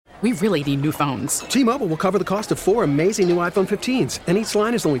We really need new phones. T-Mobile will cover the cost of 4 amazing new iPhone 15s, and each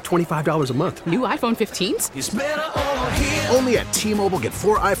line is only $25 a month. New iPhone 15s? It's better over here. Only at T-Mobile, get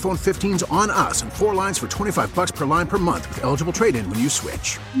 4 iPhone 15s on us and 4 lines for $25 per line per month with eligible trade-in when you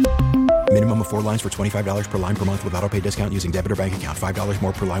switch. Minimum of 4 lines for $25 per line per month with autopay discount using debit or bank account. $5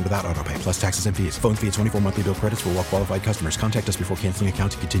 more per line without autopay, plus taxes and fees. Phone fee at 24 monthly bill credits for well-qualified customers. Contact us before canceling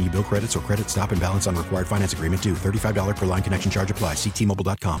account to continue bill credits or credit stop and balance on required finance agreement due. $35 per line connection charge applies. See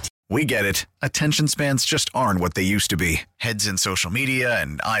T-Mobile.com. We get it. Attention spans just aren't what they used to be. Heads in social media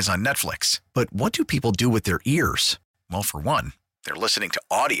and eyes on Netflix. But what do people do with their ears? Well, for one, they're listening to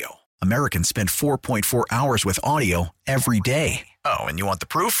audio. Americans spend 4.4 hours with audio every day. Oh, and you want the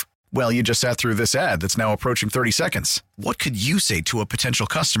proof? Well, you just sat through this ad that's now approaching 30 seconds. What could you say to a potential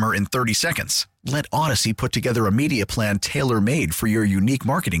customer in 30 seconds? Let Odyssey put together a media plan tailor-made for your unique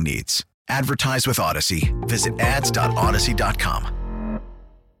marketing needs. Advertise with Odyssey. Visit ads.odyssey.com.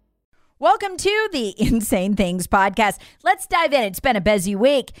 Welcome to the Insane Things podcast. Let's dive in. It's been a busy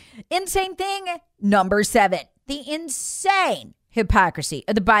week. Insane thing number 7, the insane hypocrisy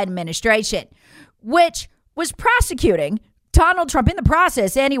of the Biden administration, which was prosecuting Donald Trump in the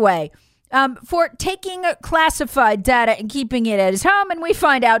process anyway, for taking classified data and keeping it at his home. And we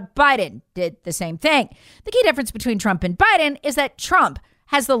find out Biden did the same thing. The key difference between Trump and Biden is that Trump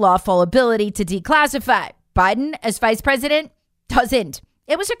has the lawful ability to declassify. Biden, as vice president, doesn't.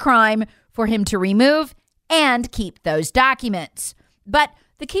 It was a crime for him to remove and keep those documents. But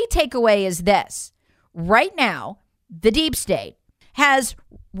the key takeaway is this. Right now, the deep state has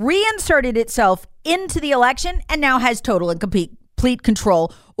reinserted itself into the election and now has total and complete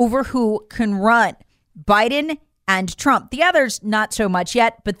control over who can run. Biden and Trump. The others, not so much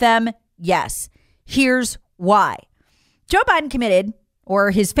yet, but them, yes. Here's why. Joe Biden committed,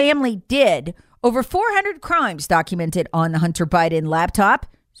 or his family did, over 400 crimes documented on the Hunter Biden laptop.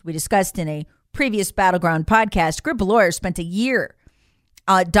 As we discussed in a previous Battleground podcast, a group of lawyers spent a year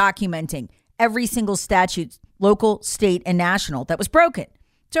documenting every single statute, local, state, and national, that was broken.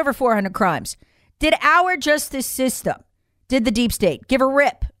 It's over 400 crimes. Did our justice system, did the deep state give a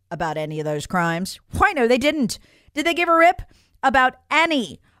rip about any of those crimes? Why, no, they didn't. Did they give a rip about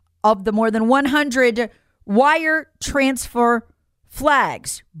any of the more than 100 wire transfer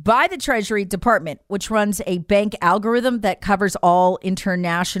flags by the Treasury Department, which runs a bank algorithm that covers all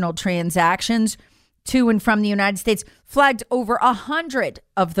international transactions to and from the United States, flagged over 100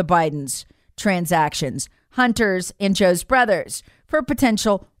 of the Biden's transactions, Hunter's and Joe's brothers, for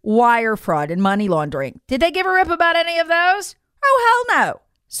potential wire fraud and money laundering? Did they give a rip about any of those? Oh, hell no.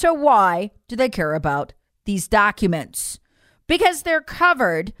 So why do they care about these documents? Because they're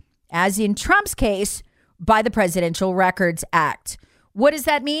covered, as in Trump's case, by the Presidential Records Act. What does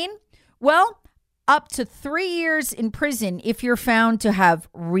that mean? Well, up to 3 years in prison if you're found to have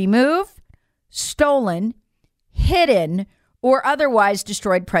removed, stolen, hidden, or otherwise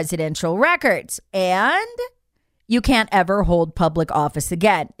destroyed presidential records. And you can't ever hold public office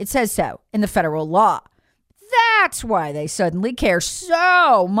again. It says so in the federal law. That's why they suddenly care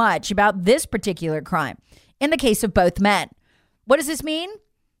so much about this particular crime in the case of both men. What does this mean?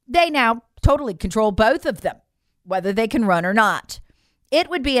 They now totally control both of them, whether they can run or not. It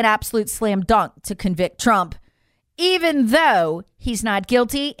would be an absolute slam dunk to convict Trump, even though he's not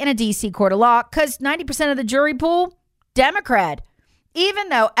guilty in a D.C. court of law, because 90% of the jury pool, Democrat. Even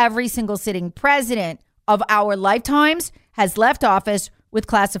though every single sitting president of our lifetimes has left office with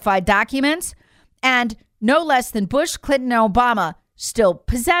classified documents, and no less than Bush, Clinton, and Obama still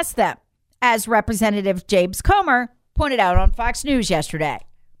possess them, as Representative James Comer pointed out on Fox News yesterday.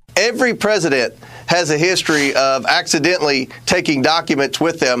 Every president has a history of accidentally taking documents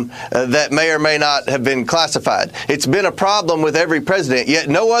with them that may or may not have been classified. It's been a problem with every president, yet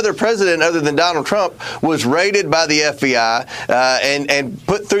no other president other than Donald Trump was raided by the FBI and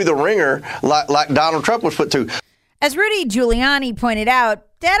put through the ringer like Donald Trump was put through. As Rudy Giuliani pointed out,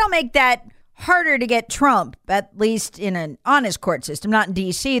 that'll make that harder to get Trump, at least in an honest court system, not in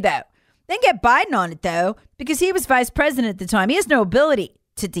D.C., though. They can get Biden on it, though, because he was vice president at the time. He has no ability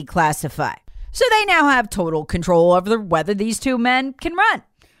to declassify. So they now have total control over whether these two men can run.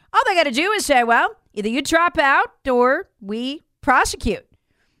 All they got to do is say, well, either you drop out or we prosecute.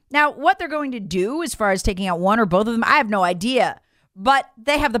 Now, what they're going to do as far as taking out one or both of them, I have no idea. But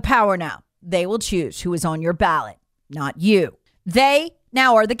they have the power now. They will choose who is on your ballot, not you. They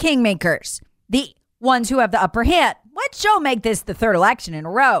now are the kingmakers, the ones who have the upper hand. Let Joe make this the third election in a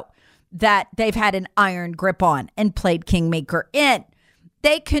row that they've had an iron grip on and played kingmaker in.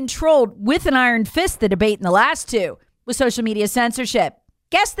 They controlled with an iron fist the debate in the last two with social media censorship.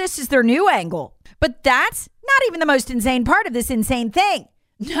 Guess this is their new angle. But that's not even the most insane part of this insane thing.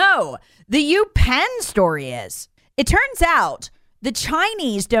 No, the UPenn story is. It turns out the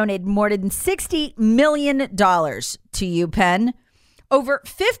Chinese donated more than $60 million to UPenn, over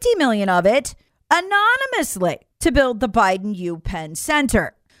 $50 million of it anonymously to build the Biden UPenn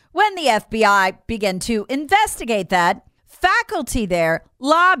Center. When the FBI began to investigate that, faculty there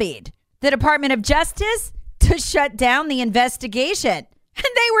lobbied the Department of Justice to shut down the investigation, and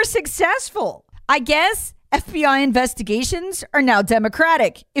they were successful. I guess FBI investigations are now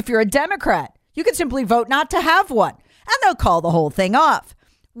democratic. If you're a Democrat, you can simply vote not to have one, and they'll call the whole thing off.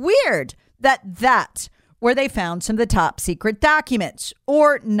 Weird that's where they found some of the top secret documents.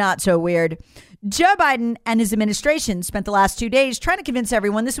 Or not so weird. Joe Biden and his administration spent the last 2 days trying to convince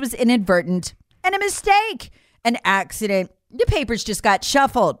everyone this was inadvertent and a mistake, an accident. The papers just got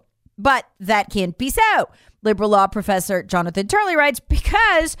shuffled. But that can't be so. Liberal law professor Jonathan Turley writes,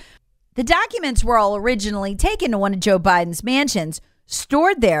 because the documents were all originally taken to one of Joe Biden's mansions,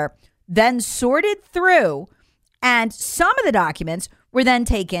 stored there, then sorted through, and some of the documents were then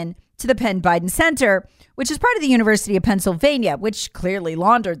taken to the Penn Biden Center, which is part of the University of Pennsylvania, which clearly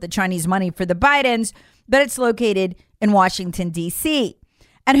laundered the Chinese money for the Bidens, but it's located in Washington, D.C.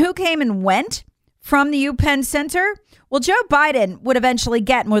 And who came and went from the UPenn Center? Well, Joe Biden would eventually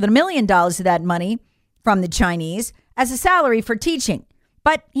get more than $1 million of that money from the Chinese as a salary for teaching,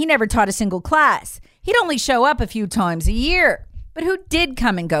 but he never taught a single class. He'd only show up a few times a year. But who did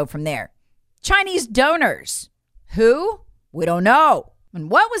come and go from there? Chinese donors. Who? We don't know. And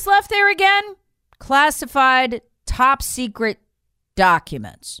what was left there again? Classified, top secret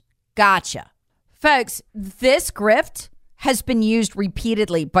documents. Gotcha. Folks, this grift has been used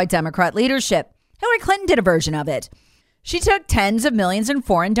repeatedly by Democrat leadership. Hillary Clinton did a version of it. She took tens of millions in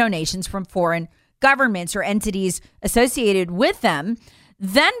foreign donations from foreign governments or entities associated with them,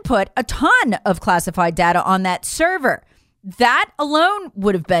 then put a ton of classified data on that server. That alone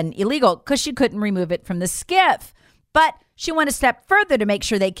would have been illegal because she couldn't remove it from the SCIF. But she went a step further to make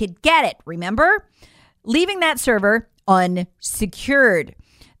sure they could get it, remember? Leaving that server unsecured.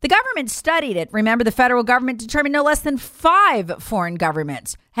 The government studied it. Remember, the federal government determined no less than 5 foreign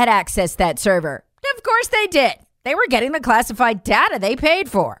governments had accessed that server. Of course they did. They were getting the classified data they paid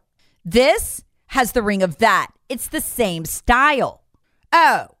for. This has the ring of that. It's the same style.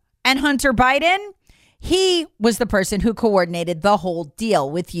 Oh, and Hunter Biden? He was the person who coordinated the whole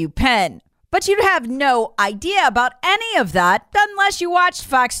deal with UPenn. But you'd have no idea about any of that unless you watched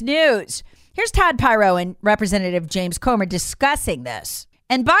Fox News. Here's Todd Pyro and Representative James Comer discussing this.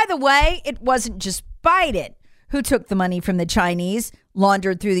 And by the way, it wasn't just Biden who took the money from the Chinese,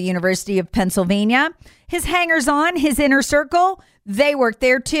 laundered through the University of Pennsylvania. His hangers-on, his inner circle, they worked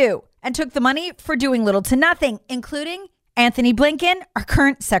there too and took the money for doing little to nothing, including Anthony Blinken, our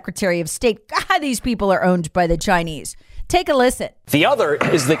current Secretary of State. God, these people are owned by the Chinese. Take a listen. The other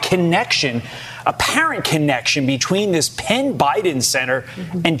is the connection, apparent connection between this Penn Biden Center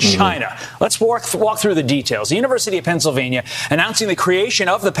and China. Let's walk through the details. The University of Pennsylvania announcing the creation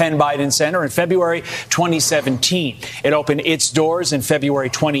of the Penn Biden Center in February 2017. It opened its doors in February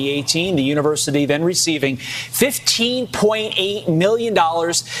 2018. The university then receiving $15.8 million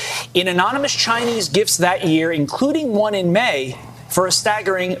in anonymous Chinese gifts that year, including one in May for a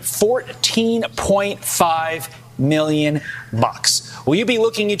staggering $14.5 million. Will you be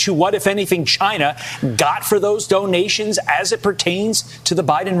looking into what, if anything, China got for those donations as it pertains to the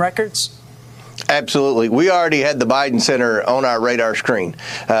Biden records? Absolutely. We already had the Biden Center on our radar screen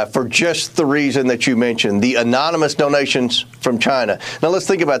for just the reason that you mentioned, the anonymous donations from China. Now, let's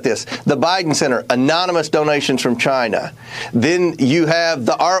think about this. The Biden Center, anonymous donations from China. Then you have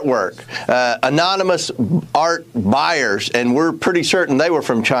the artwork, anonymous art buyers, and we're pretty certain they were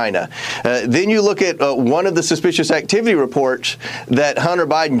from China. Then you look at one of the suspicious activity reports that Hunter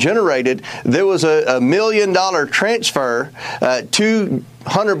Biden generated. There was a $1 million transfer to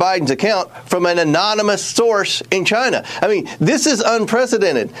Hunter Biden's account from an anonymous source in China. I mean, this is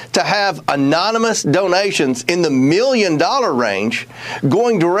unprecedented to have anonymous donations in the $1 million range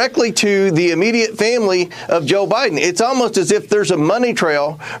going directly to the immediate family of Joe Biden. It's almost as if there's a money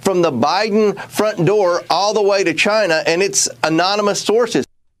trail from the Biden front door all the way to China, and it's anonymous sources.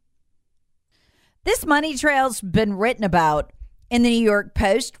 This money trail's been written about in the New York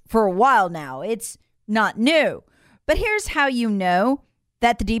Post for a while now. It's not new. But here's how you know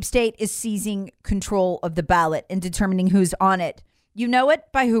that the deep state is seizing control of the ballot and determining who's on it. You know it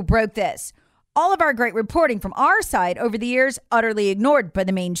by who broke this. All of our great reporting from our side over the years utterly ignored by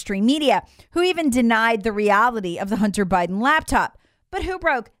the mainstream media, who even denied the reality of the Hunter Biden laptop. But who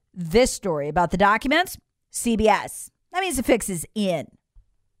broke this story about the documents? CBS. That means the fix is in.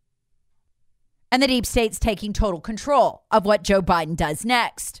 And the deep state's taking total control of what Joe Biden does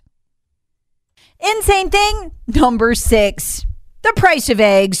next. Insane thing number 6, the price of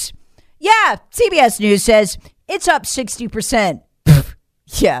eggs. Yeah, CBS News says it's up 60%.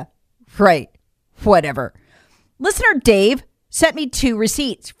 Yeah, right. Whatever. Listener Dave sent me 2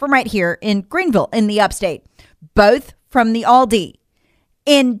 receipts from right here in Greenville in the upstate, both from the Aldi.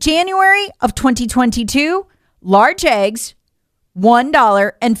 In January of 2022, large eggs,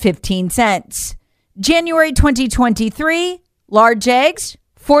 $1.15. January 2023, large eggs,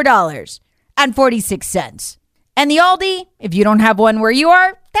 $4.46. And the Aldi, if you don't have one where you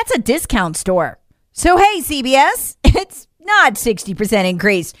are, that's a discount store. So hey, CBS, it's not 60%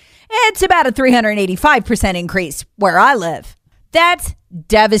 increase. It's about a 385% increase where I live. That's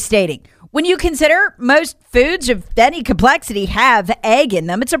devastating. When you consider most foods of any complexity have egg in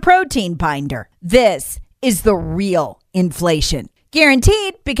them, it's a protein binder. This is the real inflation.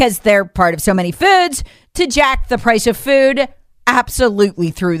 Guaranteed, because they're part of so many foods, to jack the price of food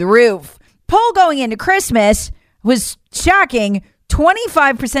absolutely through the roof. Poll going into Christmas was shocking.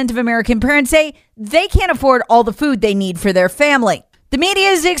 25% of American parents say they can't afford all the food they need for their family. The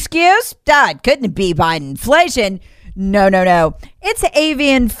media's excuse? Couldn't it be by inflation? No. It's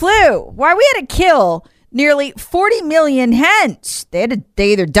avian flu. Why, we had to kill nearly 40 million hens. They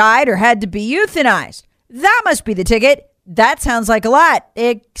either died or had to be euthanized. That must be the ticket. That sounds like a lot,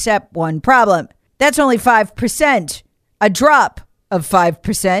 except one problem. That's only 5%, a drop of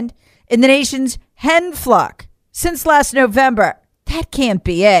 5% in the nation's hen flock since last November. That can't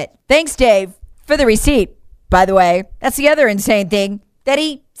be it. Thanks, Dave, for the receipt. By the way, that's the other insane thing, that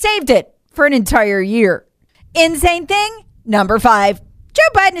he saved it for an entire year. Insane thing number 5. Joe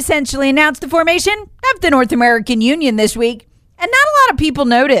Biden essentially announced the formation of the North American Union this week, and not a lot of people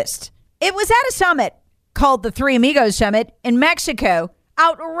noticed. It was at a summit called the Three Amigos Summit in Mexico,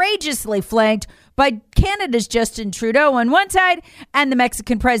 outrageously flanked by Canada's Justin Trudeau on one side and the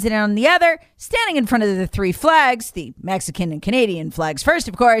Mexican president on the other, standing in front of the 3 flags, the Mexican and Canadian flags first,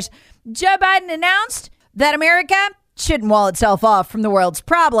 of course. Joe Biden announced that America shouldn't wall itself off from the world's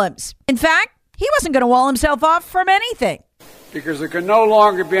problems. In fact, he wasn't going to wall himself off from anything. Because there can no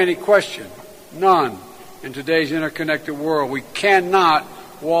longer be any question, none, in today's interconnected world. We cannot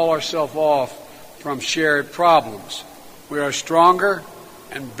wall ourselves off from shared problems. We are stronger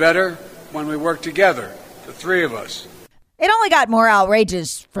and better when we work together, the 3 of us. It only got more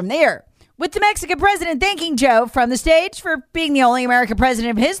outrageous from there, with the Mexican president thanking Joe from the stage for being the only American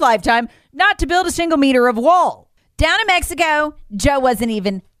president of his lifetime not to build a single meter of wall. Down in Mexico, Joe wasn't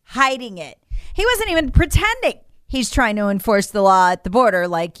even hiding it. He wasn't even pretending he's trying to enforce the law at the border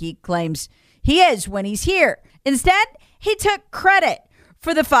like he claims he is when he's here. Instead, he took credit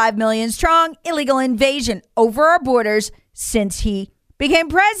for the 5 million strong illegal invasion over our borders since he became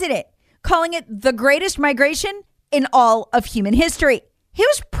president, calling it the greatest migration in all of human history. He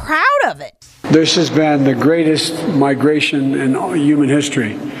was proud of it. This has been the greatest migration in human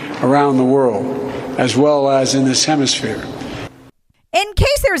history around the world, as well as in this hemisphere. In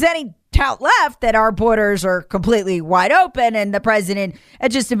case there's any doubt left that our borders are completely wide open and the president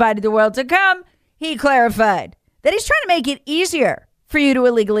had just invited the world to come, he clarified that he's trying to make it easier for you to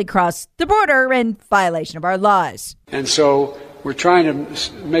illegally cross the border in violation of our laws. And so we're trying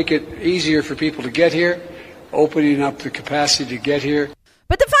to make it easier for people to get here, opening up the capacity to get here.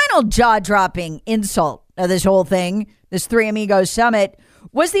 But the final jaw-dropping insult of this whole thing, this Three Amigos summit,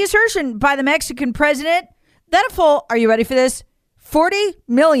 was the assertion by the Mexican president that a full, are you ready for this, 40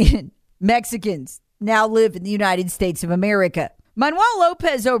 million Mexicans now live in the United States of America. Manuel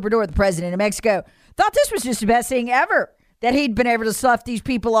Lopez Obrador, the president of Mexico, thought this was just the best thing ever, that he'd been able to slough these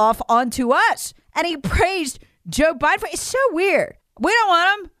people off onto us. And he praised Joe Biden. It's so weird. We don't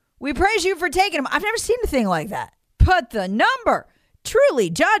want them. We praise you for taking them. I've never seen a thing like that. But the number, truly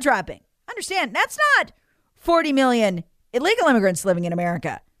jaw-dropping. Understand, that's not 40 million illegal immigrants living in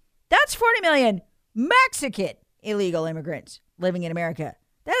America. That's 40 million Mexican illegal immigrants living in America.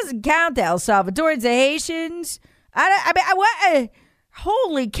 That doesn't count the El Salvadorans, the Haitians.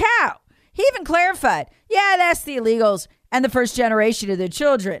 Holy cow. He even clarified, yeah, that's the illegals and the first generation of their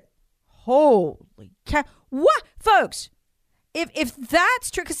children. Holy cow. What? Folks, if that's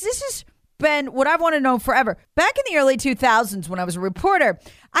true, because this has been what I've wanted to know forever. Back in the early 2000s when I was a reporter,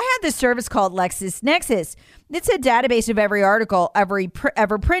 I had this service called LexisNexis. It's a database of every article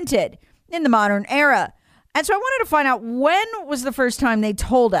ever printed in the modern era. And so I wanted to find out, when was the first time they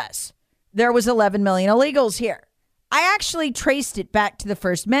told us there was 11 million illegals here? I actually traced it back to the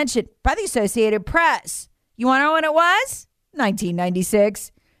first mention by the Associated Press. You want to know when it was?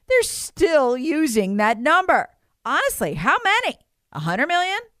 1996. They're still using that number. Honestly, how many? 100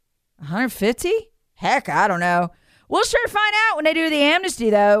 million? 150? Heck, I don't know. We'll sure find out when they do the amnesty,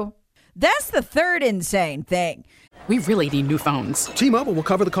 though. That's the third insane thing. We really need new phones. T-Mobile will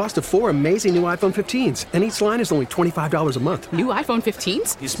cover the cost of 4 amazing new iPhone 15s, and each line is only $25 a month. New iPhone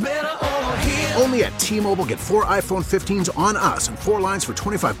 15s? It's better over here. Only at T-Mobile, get 4 iPhone 15s on us and 4 lines for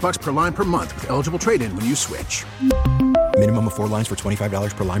 $25 per line per month with eligible trade-in when you switch. Minimum of 4 lines for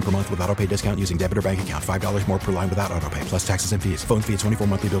 $25 per line per month with autopay discount using debit or bank account. $5 more per line without autopay, plus taxes and fees. Phone fee at 24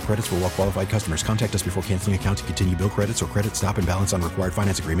 monthly bill credits for well-qualified customers. Contact us before canceling account to continue bill credits or credit stop and balance on required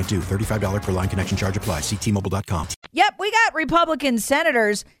finance agreement due. $35 per line connection charge applies. See T-Mobile.com. Yep, we got Republican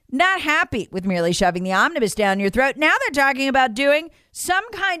senators not happy with merely shoving the omnibus down your throat. Now they're talking about doing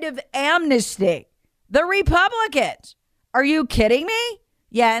some kind of amnesty. The Republicans. Are you kidding me?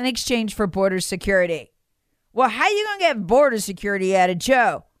 Yeah, in exchange for border security. Well, how you going to get border security added,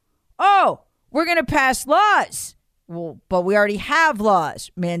 Joe? Oh, we're going to pass laws. Well, but we already have laws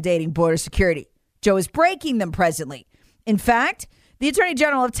mandating border security. Joe is breaking them presently. In fact, the Attorney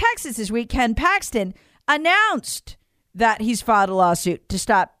General of Texas this week, Ken Paxton, announced that he's filed a lawsuit to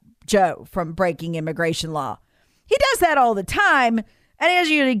stop Joe from breaking immigration law. He does that all the time, and he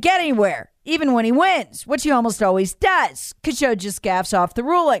doesn't usually get anywhere, even when he wins, which he almost always does, because Joe just gaffes off the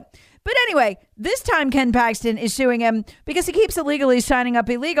ruling. But anyway, this time Ken Paxton is suing him because he keeps illegally signing up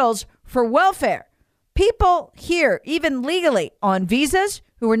illegals for welfare. People here, even legally on visas,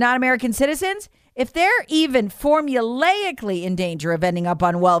 who are not American citizens, if they're even formulaically in danger of ending up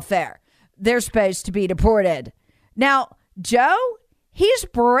on welfare, they're supposed to be deported. Now, Joe, he's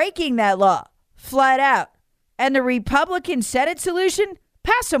breaking that law flat out. And the Republican Senate solution,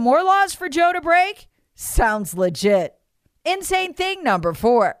 pass some more laws for Joe to break? Sounds legit. Insane thing number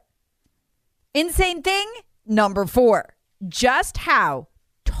 4. Insane thing number 4. Just how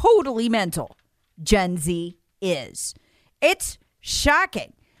totally mental Gen Z is. It's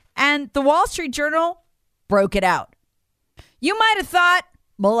shocking. And the Wall Street Journal broke it out. You might have thought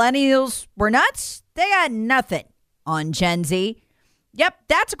millennials were nuts. They got nothing on Gen Z. Yep,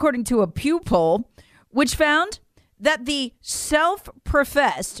 that's according to a Pew poll, which found that the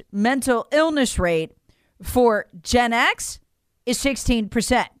self-professed mental illness rate for Gen X is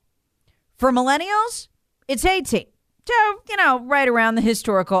 16%. For millennials, it's 18%. So, right around the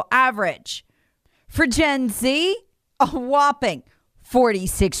historical average. For Gen Z, a whopping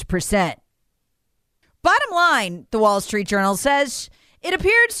 46%. Bottom line, the Wall Street Journal says, it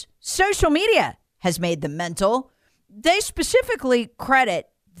appears social media has made them mental. They specifically credit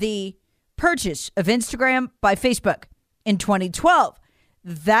the purchase of Instagram by Facebook in 2012.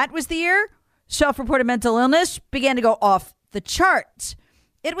 That was the year self-reported mental illness began to go off the charts.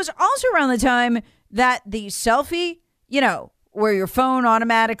 It was also around the time that the selfie, where your phone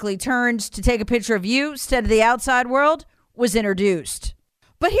automatically turns to take a picture of you instead of the outside world, was introduced.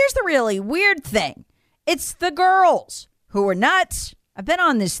 But here's the really weird thing. It's the girls who are nuts. I've been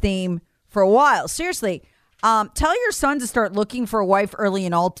on this theme for a while. Seriously, tell your son to start looking for a wife early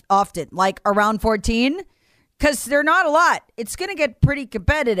and often, like around 14, because they're not a lot. It's going to get pretty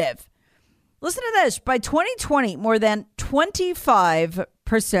competitive. Listen to this. By 2020, more than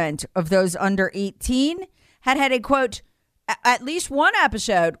 25% of those under 18 had a, quote, at least one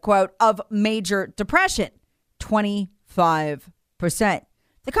episode, quote, of major depression. 25%.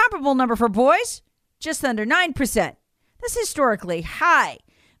 The comparable number for boys, just under 9%. That's historically high.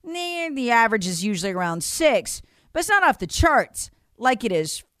 The average is usually around 6, but it's not off the charts like it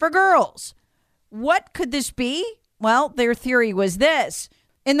is for girls. What could this be? Well, their theory was this.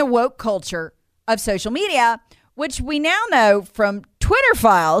 In the woke culture of social media, which we now know from Twitter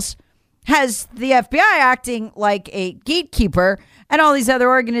files, has the FBI acting like a gatekeeper and all these other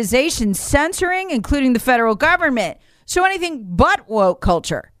organizations censoring, including the federal government. So anything but woke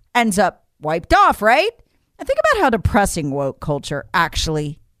culture ends up wiped off, right? And think about how depressing woke culture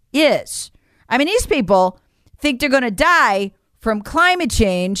actually is. I mean, these people think they're going to die from climate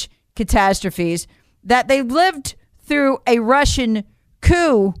change catastrophes that they lived through a Russian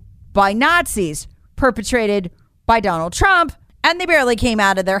coup by Nazis perpetrated by Donald Trump, and they barely came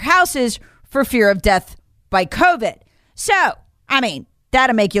out of their houses for fear of death by COVID. So,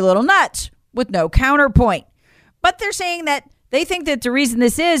 that'll make you a little nuts with no counterpoint. But they're saying that they think that the reason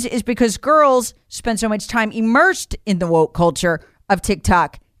this is because girls spend so much time immersed in the woke culture of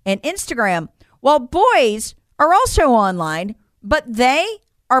TikTok and Instagram, while boys are also online, but they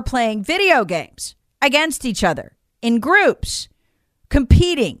are playing video games against each other in groups,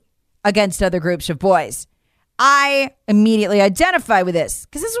 competing against other groups of boys. I immediately identify with this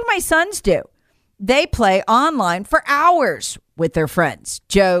because this is what my sons do. They play online for hours with their friends,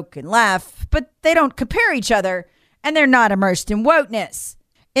 joke and laugh, but they don't compare each other, and they're not immersed in wokeness.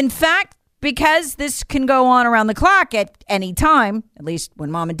 In fact, because this can go on around the clock at any time, at least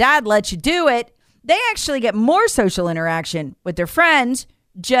when mom and dad let you do it, they actually get more social interaction with their friends,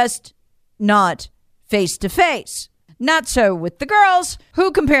 just not face to face. Not so with the girls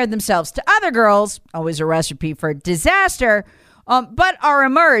who compare themselves to other girls, always a recipe for disaster, but are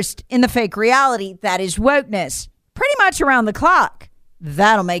immersed in the fake reality that is wokeness pretty much around the clock.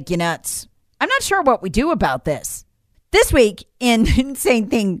 That'll make you nuts. I'm not sure what we do about this. This week in Insane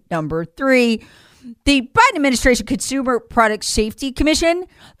Thing number 3, the Biden administration Consumer Product Safety Commission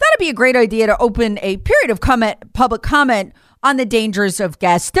thought it'd be a great idea to open a period of public comment on the dangers of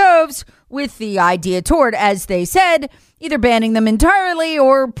gas stoves, with the idea toward, as they said, either banning them entirely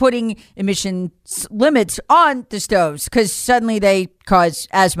or putting emission limits on the stoves because suddenly they cause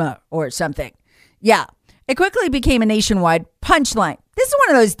asthma or something. Yeah, it quickly became a nationwide punchline. This is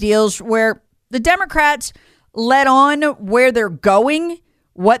one of those deals where the Democrats let on where they're going,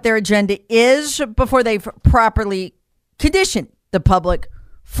 what their agenda is, before they've properly conditioned the public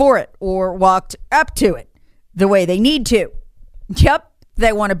for it or walked up to it the way they need to. Yep,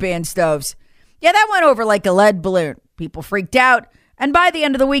 they want to ban stoves. Yeah, that went over like a lead balloon. People freaked out. And by the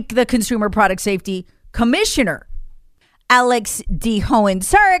end of the week, the Consumer Product Safety Commissioner, Alex D.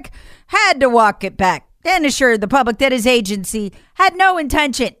 Hohensarik, had to walk it back and assured the public that his agency had no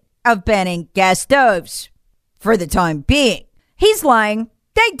intention of banning gas stoves for the time being. He's lying.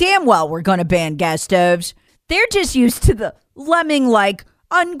 They damn well were going to ban gas stoves. They're just used to the lemming-like,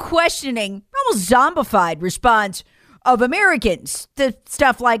 unquestioning, almost zombified response of Americans to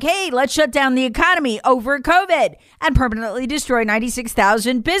stuff like, hey, let's shut down the economy over COVID and permanently destroy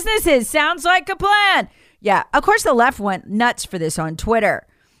 96,000 businesses. Sounds like a plan. Yeah, of course the left went nuts for this on Twitter.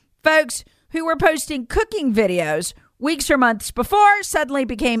 Folks who were posting cooking videos weeks or months before suddenly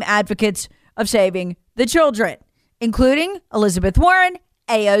became advocates of saving the children, including Elizabeth Warren,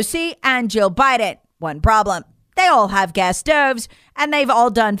 AOC, and Jill Biden. One problem: they all have gas stoves, and they've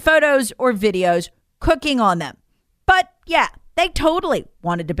all done photos or videos cooking on them. But yeah, they totally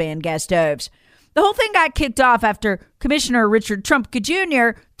wanted to ban gas stoves. The whole thing got kicked off after Commissioner Richard Trumka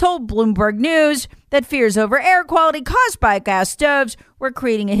Jr. told Bloomberg News that fears over air quality caused by gas stoves were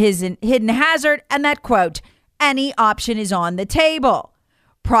creating a hidden hazard, and that, quote, any option is on the table.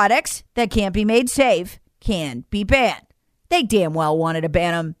 Products that can't be made safe can be banned. They damn well wanted to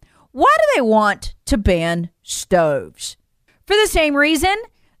ban them. Why do they want to ban stoves? For the same reason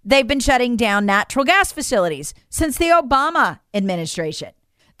they've been shutting down natural gas facilities since the Obama administration.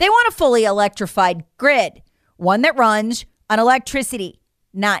 They want a fully electrified grid, one that runs on electricity,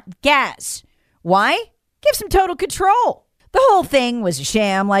 not gas. Why? Gives them total control. The whole thing was a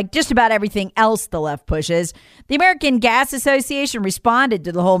sham, like just about everything else the left pushes. The American Gas Association responded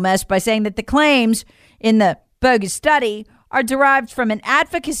to the whole mess by saying that the claims in the bogus study are derived from an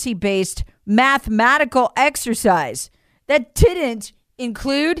advocacy-based mathematical exercise that didn't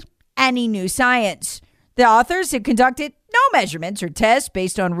include any new science. The authors had conducted no measurements or tests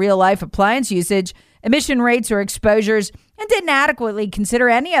based on real-life appliance usage, emission rates, or exposures, and didn't adequately consider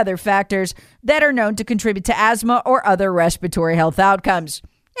any other factors that are known to contribute to asthma or other respiratory health outcomes.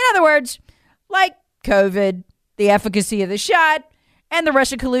 In other words, like COVID, the efficacy of the shot, and the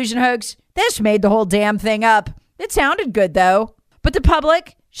Russia collusion hoax, this made the whole damn thing up. It sounded good, though. But the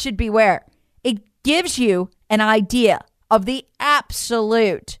public should beware. It gives you an idea of the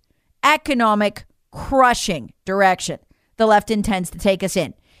absolute economic crushing direction the left intends to take us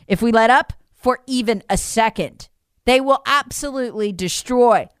in. If we let up for even a second, they will absolutely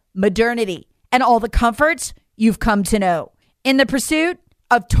destroy modernity and all the comforts you've come to know in the pursuit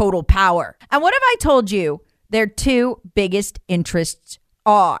of total power. And what have I told you their two biggest interests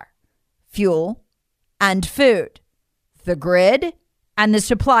are? Fuel and food. The grid and the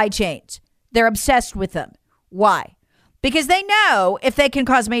supply chains. They're obsessed with them. Why? Because they know if they can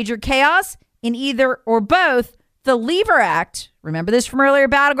cause major chaos in either or both, the Lever Act, remember this from earlier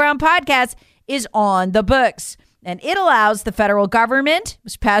Battleground podcasts, is on the books. And it allows the federal government, it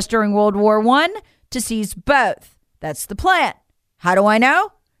was passed during World War I, to seize both. That's the plan. How do I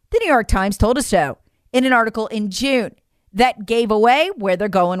know? The New York Times told us so in an article in June that gave away where they're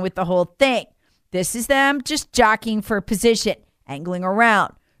going with the whole thing. This is them just jockeying for position, angling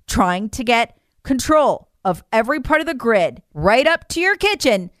around, trying to get control of every part of the grid right up to your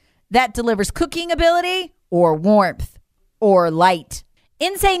kitchen that delivers cooking ability or warmth or light.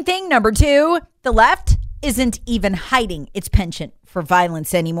 Insane thing number 2, the left isn't even hiding its penchant for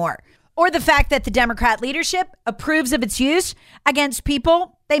violence anymore, or the fact that the Democrat leadership approves of its use against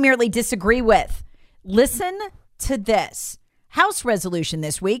people they merely disagree with. Listen to this. House resolution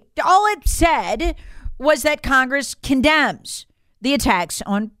this week, all it said was that Congress condemns the attacks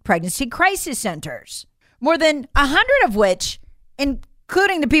on pregnancy crisis centers. More than 100 of which,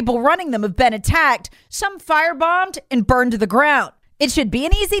 including the people running them, have been attacked, some firebombed and burned to the ground. It should be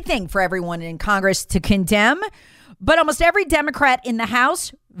an easy thing for everyone in Congress to condemn, but almost every Democrat in the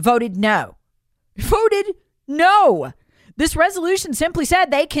House voted no. Voted no. This resolution simply said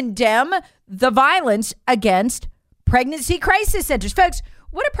they condemn the violence against pregnancy crisis centers. Folks,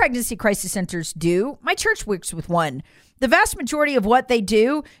 what do pregnancy crisis centers do? My church works with one. The vast majority of what they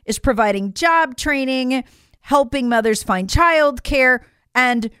do is providing job training, helping mothers find child care,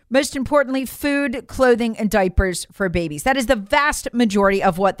 and most importantly, food, clothing, and diapers for babies. That is the vast majority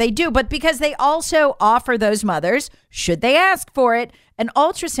of what they do. But because they also offer those mothers, should they ask for it, an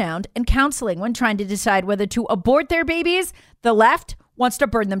ultrasound and counseling when trying to decide whether to abort their babies, the left wants to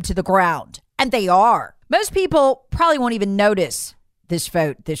burn them to the ground. And they are. Most people probably won't even notice this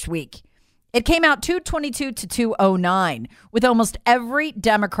vote this week. It came out 222 to 209, with almost every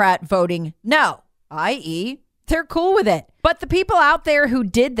Democrat voting no, i.e., they're cool with it. But the people out there who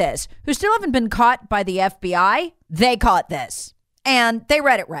did this, who still haven't been caught by the FBI, they caught this. And they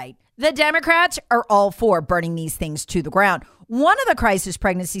read it right. The Democrats are all for burning these things to the ground. One of the crisis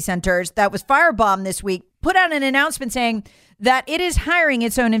pregnancy centers that was firebombed this week put out an announcement saying that it is hiring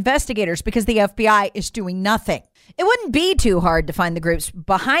its own investigators because the FBI is doing nothing. It wouldn't be too hard to find the groups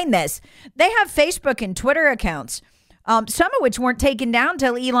behind this. They have Facebook and Twitter accounts, some of which weren't taken down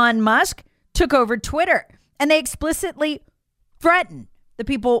until Elon Musk took over Twitter. And they explicitly threaten the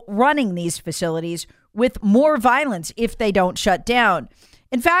people running these facilities with more violence if they don't shut down.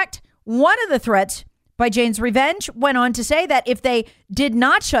 In fact, one of the threats by Jane's Revenge went on to say that if they did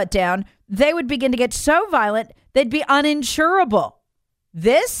not shut down, they would begin to get so violent they'd be uninsurable.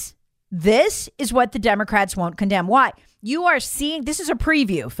 This is what the Democrats won't condemn. Why? You are seeing, this is a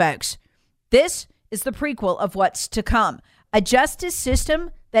preview, folks. This is the prequel of what's to come. A justice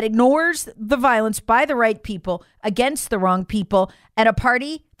system that ignores the violence by the right people against the wrong people, and a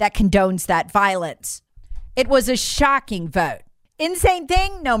party that condones that violence. It was a shocking vote. Insane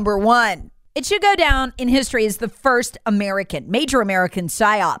thing number one. It should go down in history as the first major American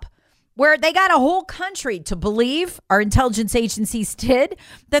psyop, where they got a whole country to believe, our intelligence agencies did,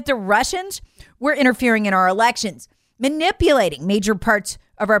 that the Russians were interfering in our elections, manipulating major parts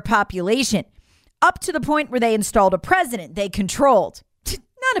of our population, up to the point where they installed a president they controlled.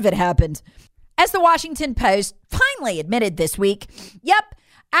 None of it happened. As the Washington Post finally admitted this week,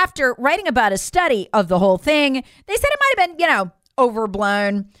 after writing about a study of the whole thing, they said it might have been,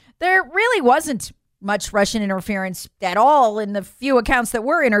 overblown. There really wasn't much Russian interference at all in the few accounts that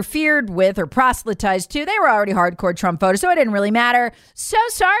were interfered with or proselytized to. They were already hardcore Trump voters, so it didn't really matter. So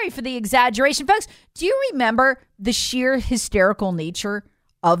sorry for the exaggeration. Folks, do you remember the sheer hysterical nature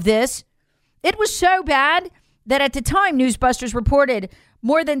of this? It was so bad that at the time, Newsbusters reported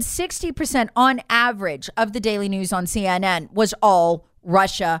more than 60% on average of the daily news on CNN was all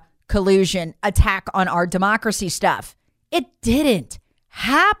Russia collusion, attack on our democracy stuff. It didn't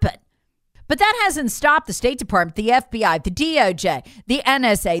happen. But that hasn't stopped the State Department, the FBI, the DOJ, the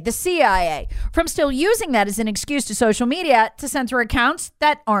NSA, the CIA from still using that as an excuse to social media to censor accounts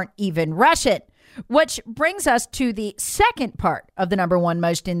that aren't even Russian. Which brings us to the second part of the number one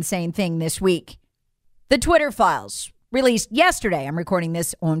most insane thing this week. The Twitter files released yesterday. I'm recording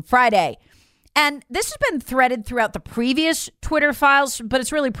this on Friday. And this has been threaded throughout the previous Twitter files, but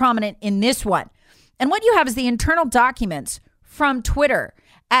it's really prominent in this one. And what you have is the internal documents from Twitter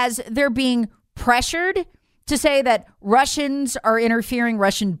as they're being pressured to say that Russians are interfering,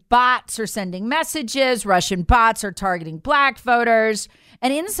 Russian bots are sending messages, Russian bots are targeting black voters.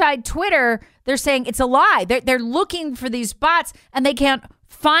 And inside Twitter, they're saying it's a lie. They're looking for these bots and they can't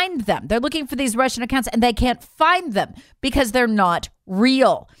find them. They're looking for these Russian accounts and they can't find them because they're not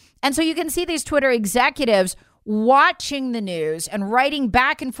real. And so you can see these Twitter executives watching the news and writing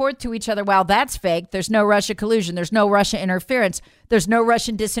back and forth to each other. Well, that's fake. There's no Russia collusion. There's no Russia interference. There's no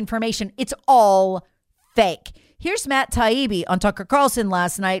Russian disinformation. It's all fake. Here's Matt Taibbi on Tucker Carlson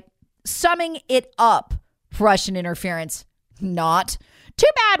last night summing it up. Russian interference. Not. Too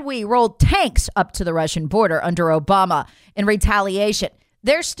bad we rolled tanks up to the Russian border under Obama in retaliation.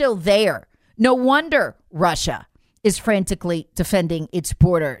 They're still there. No wonder Russia is frantically defending its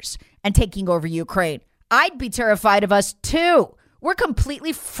borders and taking over Ukraine. I'd be terrified of us too. We're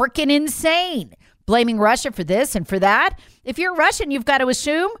completely freaking insane. Blaming Russia for this and for that. If you're Russian, you've got to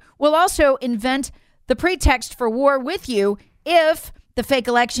assume we'll also invent the pretext for war with you if the fake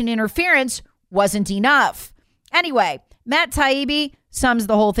election interference wasn't enough. Anyway, Matt Taibbi sums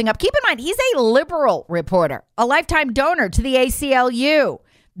the whole thing up. Keep in mind, he's a liberal reporter, a lifetime donor to the ACLU.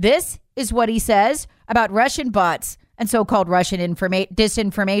 This is what he says about Russian bots and so-called Russian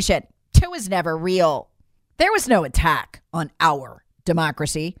disinformation. It was never real. There was no attack on our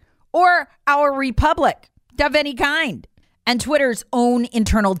democracy or our republic of any kind. And Twitter's own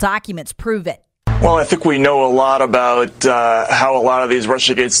internal documents prove it. Well, I think we know a lot about how a lot of these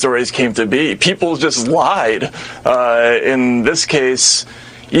Russiagate stories came to be. People just lied. In this case,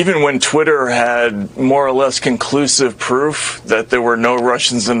 even when Twitter had more or less conclusive proof that there were no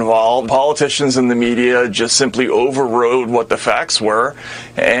Russians involved, politicians and the media just simply overrode what the facts were.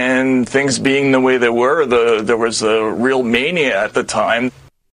 And things being the way they were, there was a real mania at the time.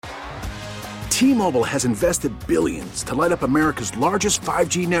 T-Mobile has invested billions to light up America's largest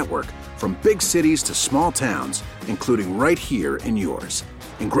 5G network, from big cities to small towns, including right here in yours.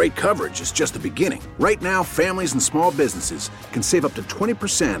 And great coverage is just the beginning. Right now, families and small businesses can save up to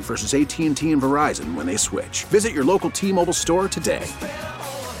 20% versus AT&T and Verizon when they switch. Visit your local T-Mobile store today.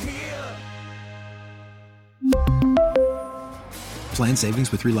 Plan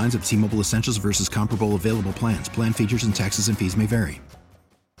savings with 3 lines of T-Mobile Essentials versus comparable available plans. Plan features and taxes and fees may vary.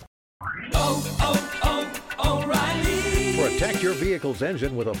 Protect your vehicle's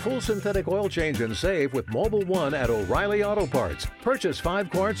engine with a full synthetic oil change and save with Mobil 1 at O'Reilly Auto Parts. Purchase 5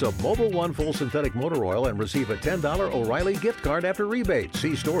 quarts of Mobil 1 full synthetic motor oil and receive a $10 O'Reilly gift card after rebate.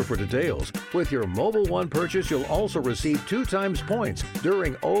 See store for details. With your Mobil 1 purchase, you'll also receive 2 times points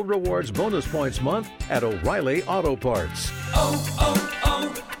during O Rewards Bonus Points Month at O'Reilly Auto Parts.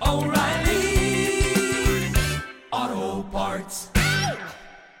 O'Reilly Auto Parts.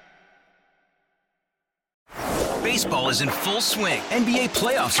 Baseball is in full swing. NBA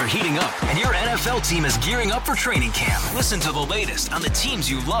playoffs are heating up, and your NFL team is gearing up for training camp. Listen to the latest on the teams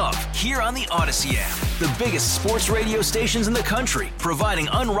you love here on the Odyssey app. The biggest sports radio stations in the country, providing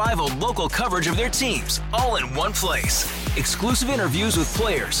unrivaled local coverage of their teams, all in one place. Exclusive interviews with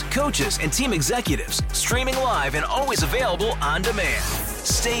players, coaches, and team executives, streaming live and always available on demand.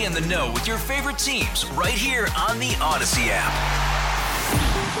 Stay in the know with your favorite teams right here on the Odyssey app.